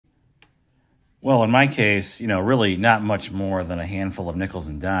Well, in my case, really not much more than a handful of nickels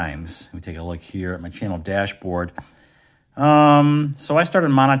and dimes. Let me take a look here at my channel dashboard. So I started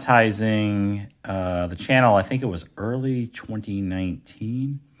monetizing the channel, I think it was early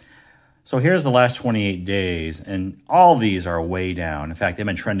 2019. So here's the last 28 days, and all these are way down. In fact, they've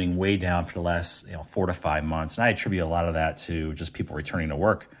been trending way down for the last 4 to 5 months, and I attribute a lot of that to just people returning to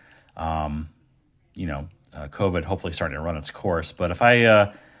work. COVID hopefully starting to run its course. But if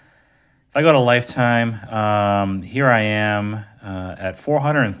I go to Lifetime, here I am at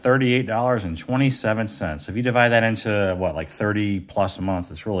 $438.27. If you divide that into like 30 plus months,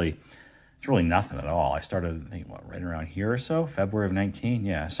 it's really nothing at all. I started, I think, right around here or so, February of 19.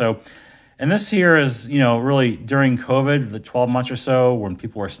 Yeah. So, and this here is, really during COVID, the 12 months or so when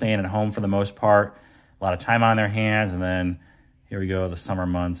people were staying at home for the most part, a lot of time on their hands. And then here we go, the summer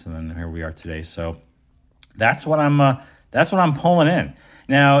months. And then here we are today. So that's what I'm pulling in.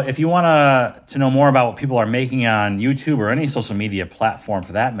 Now, if you want to know more about what people are making on YouTube or any social media platform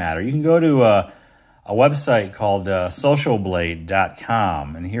for that matter, you can go to a website called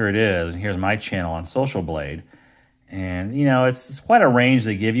socialblade.com, and here it is. And here's my channel on Social Blade. And, it's quite a range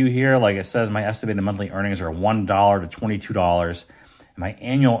they give you here. Like it says, my estimated monthly earnings are $1 to $22, and my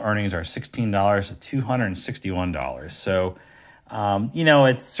annual earnings are $16 to $261. So,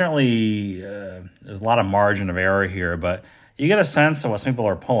 it's certainly there's a lot of margin of error here, but you get a sense of what some people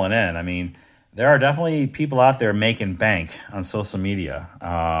are pulling in. I mean, there are definitely people out there making bank on social media.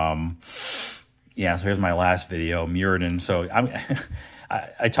 Yeah, so here's my last video, Muradin. So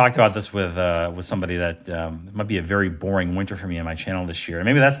I talked about this with somebody that it might be a very boring winter for me on my channel this year.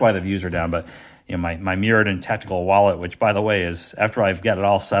 Maybe that's why the views are down. But my Muradin tactical wallet, which by the way is after I've got it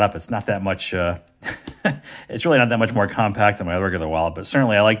all set up, it's not that much. It's really not that much more compact than my regular wallet. But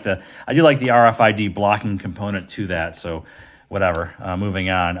certainly I do like the RFID blocking component to that. So whatever. Moving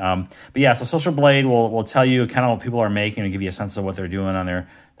on. But yeah, so Social Blade will tell you kind of what people are making and give you a sense of what they're doing on their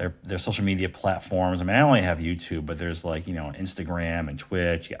social media platforms. I mean, I only have YouTube, but there's Instagram and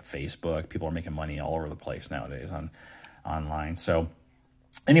Twitch. You got Facebook. People are making money all over the place nowadays online. So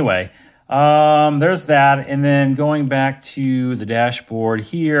anyway, there's that. And then going back to the dashboard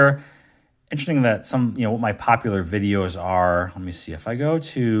here, interesting that what my popular videos are. Let me see. If I go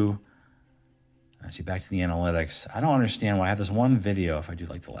to, back to the analytics, I don't understand why I have this one video. If I do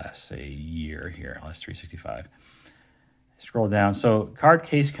like the last, say, year here, last 365. Scroll down. So Card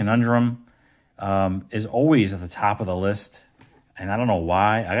Case Conundrum is always at the top of the list. And I don't know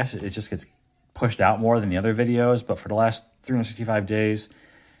why. I guess it just gets pushed out more than the other videos. But for the last 365 days,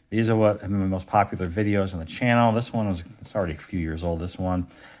 these are what have been my most popular videos on the channel. This one it's already a few years old, this one.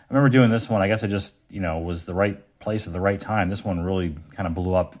 I remember doing this one. I guess I just, was the right place at the right time. This one really kind of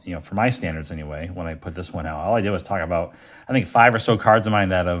blew up, for my standards anyway, when I put this one out. All I did was talk about, I think, 5 or so cards of mine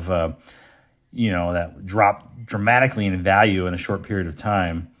that have, that dropped dramatically in value in a short period of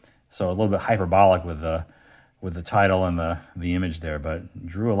time. So a little bit hyperbolic with the title and the image there, but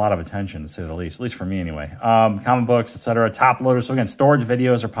drew a lot of attention, to say the least, at least for me anyway. Comic books, etc. Top loaders. So again, storage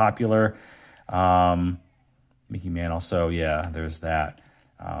videos are popular. Mickey Mantle. So yeah, there's that.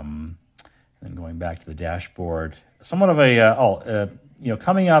 Then going back to the dashboard, somewhat of a,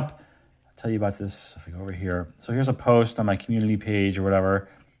 coming up, I'll tell you about this if I go over here. So here's a post on my community page or whatever.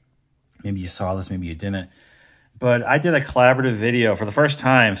 Maybe you saw this, maybe you didn't. But I did a collaborative video for the first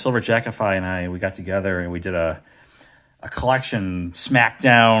time. Silver Jackify and we got together and we did a collection,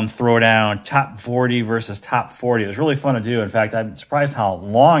 smackdown, throwdown, top 40 versus top 40. It was really fun to do. In fact, I'm surprised how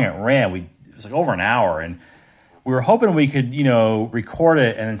long it ran. It was like over an hour. And we were hoping we could, record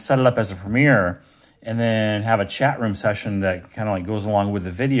it and then set it up as a premiere and then have a chat room session that kind of goes along with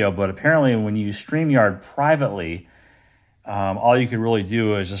the video. But apparently when you use StreamYard privately, all you could really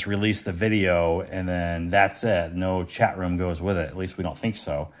do is just release the video and then that's it. No chat room goes with it. At least we don't think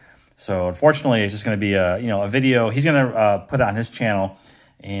so. So unfortunately, it's just going to be a video. He's going to put it on his channel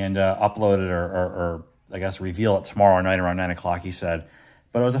and upload it or I guess reveal it tomorrow night around 9 o'clock, he said.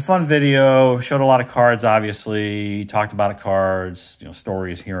 But it was a fun video, showed a lot of cards, obviously, talked about cards,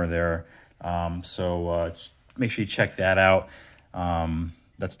 stories here and there. So make sure you check that out.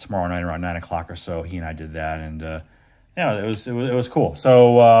 That's tomorrow night around 9 o'clock or so. He and I did that, and it was cool.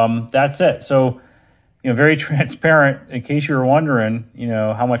 So that's it. So very transparent. In case you were wondering,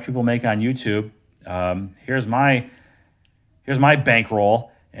 how much people make on YouTube. Here's my bankroll.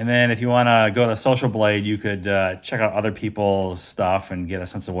 And then if you want to go to Social Blade, you could check out other people's stuff and get a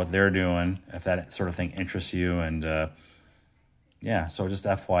sense of what they're doing, if that sort of thing interests you. And yeah, so just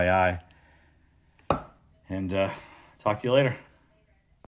FYI. And talk to you later.